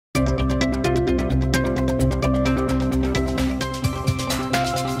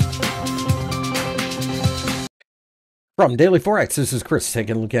From DailyForex, this is Chris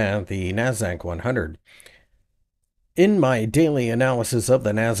taking a look at the Nasdaq 100. In my daily analysis of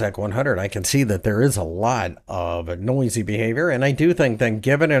the Nasdaq 100, I can see that there is a lot of noisy behavior, and I do think that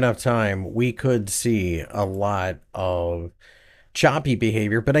given enough time, we could see a lot of choppy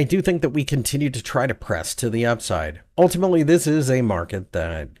behavior, but I do think that we continue to try to press to the upside. Ultimately, this is a market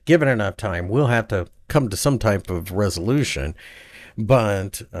that, given enough time, will have to come to some type of resolution.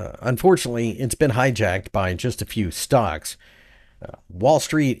 But unfortunately, it's been hijacked by just a few stocks. Wall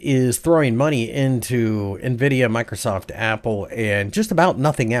Street is throwing money into Nvidia, Microsoft, Apple, and just about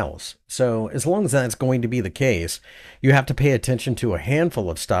nothing else. So as long as that's going to be the case, you have to pay attention to a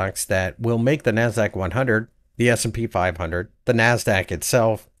handful of stocks that will make the Nasdaq 100, the S&P 500, the Nasdaq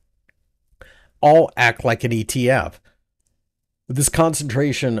itself, all act like an ETF. This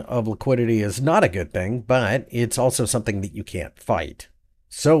concentration of liquidity is not a good thing, but it's also something that you can't fight.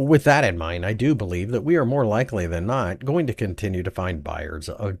 So with that in mind, I do believe that we are more likely than not going to continue to find buyers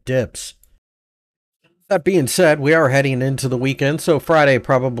of dips. That being said, we are heading into the weekend, so Friday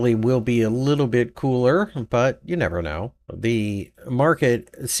probably will be a little bit cooler, but you never know. The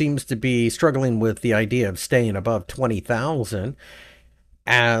market seems to be struggling with the idea of staying above 20,000,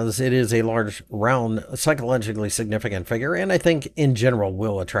 as it is a large, round, psychologically significant figure, and I think in general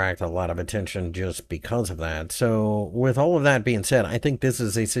will attract a lot of attention just because of that. So with all of that being said, I think this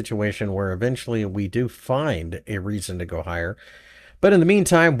is a situation where eventually we do find a reason to go higher. But in the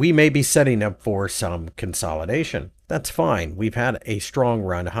meantime, we may be setting up for some consolidation. That's fine. We've had a strong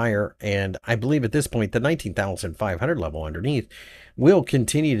run higher, and I believe at this point the 19,500 level underneath will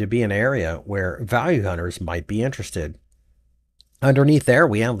continue to be an area where value hunters might be interested. Underneath there,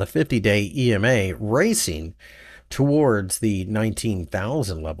 we have the 50-day EMA racing towards the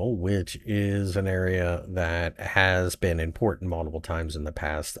 19,000 level, which is an area that has been important multiple times in the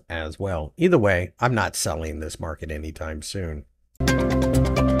past as well. Either way, I'm not selling this market anytime soon.